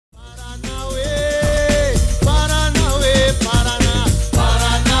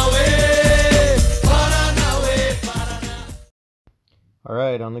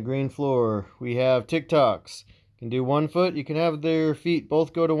side on the green floor, we have TikToks. You can do 1 foot. You can have their feet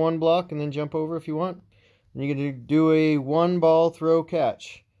both go to one block and then jump over if you want. And you can do a 1-ball throw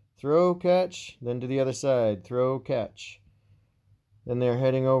catch. Throw, catch, then to the other side. Throw, catch. Then they're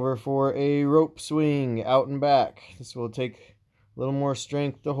heading over for a rope swing out and back. This will take a little more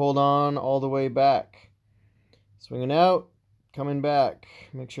strength to hold on all the way back. Swinging out, coming back.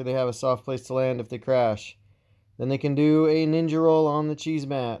 Make sure they have a soft place to land if they crash. Then they can do a ninja roll on the cheese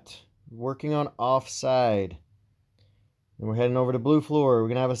mat, working on offside. Then we're heading over to blue floor. We're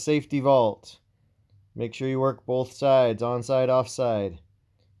going to have a safety vault. Make sure you work both sides, onside, offside.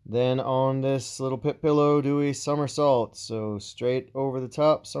 Then on this little pit pillow, do a somersault. So straight over the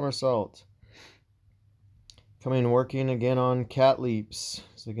top, somersault. Coming working again on cat leaps.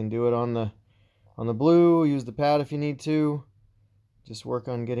 So you can do it on the blue, use the pad if you need to. Just work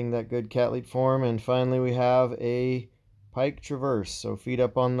on getting that good cat leap form. And finally we have a pike traverse. So feet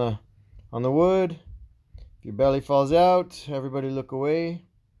up on the wood. If your belly falls out, everybody look away.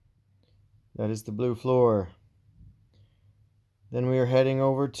 That is the blue floor. Then we are heading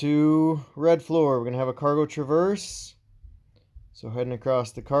over to red floor. We're going to have a cargo traverse. So heading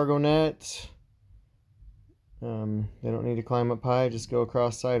across the cargo net. They don't need to climb up high, just go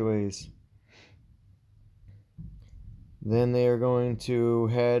across sideways. Then they are going to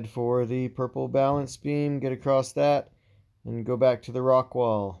head for the purple balance beam, get across that, and go back to the rock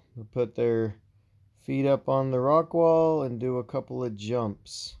wall. They'll put their feet up on the rock wall and do a couple of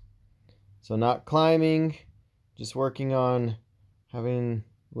jumps. So not climbing, just working on having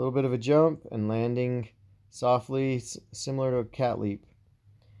a little bit of a jump and landing softly, similar to a cat leap.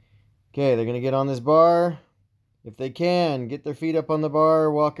 Okay, they're going to get on this bar. If they can, get their feet up on the bar,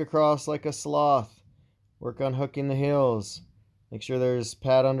 walk across like a sloth. Work on hooking the heels. Make sure there's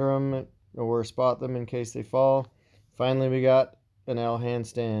pad under them or spot them in case they fall. Finally, we got an L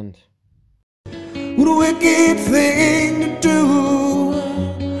handstand. What a wicked thing to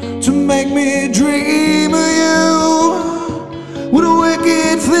do, to make me dream of you. What a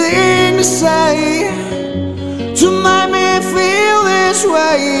wicked thing to say, to make me feel this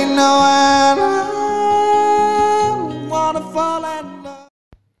way. No, I don't wanna fall in love.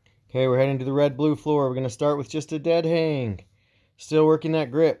 Okay, we're heading to the red-blue floor. We're going to start with just a dead hang. Still working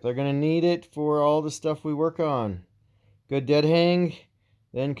that grip. They're going to need it for all the stuff we work on. Good dead hang.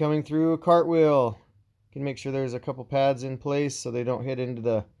 Then coming through a cartwheel. You can make sure there's a couple pads in place so they don't hit into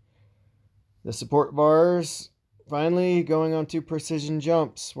the support bars. Finally, going on to precision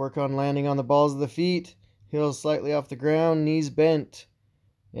jumps. Work on landing on the balls of the feet. Heels slightly off the ground, knees bent.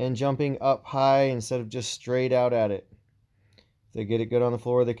 And jumping up high instead of just straight out at it. If they get it good on the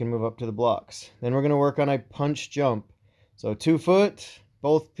floor, they can move up to the blocks. Then we're going to work on a punch jump. So 2 foot,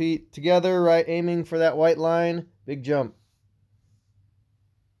 both feet together, right, aiming for that white line, big jump.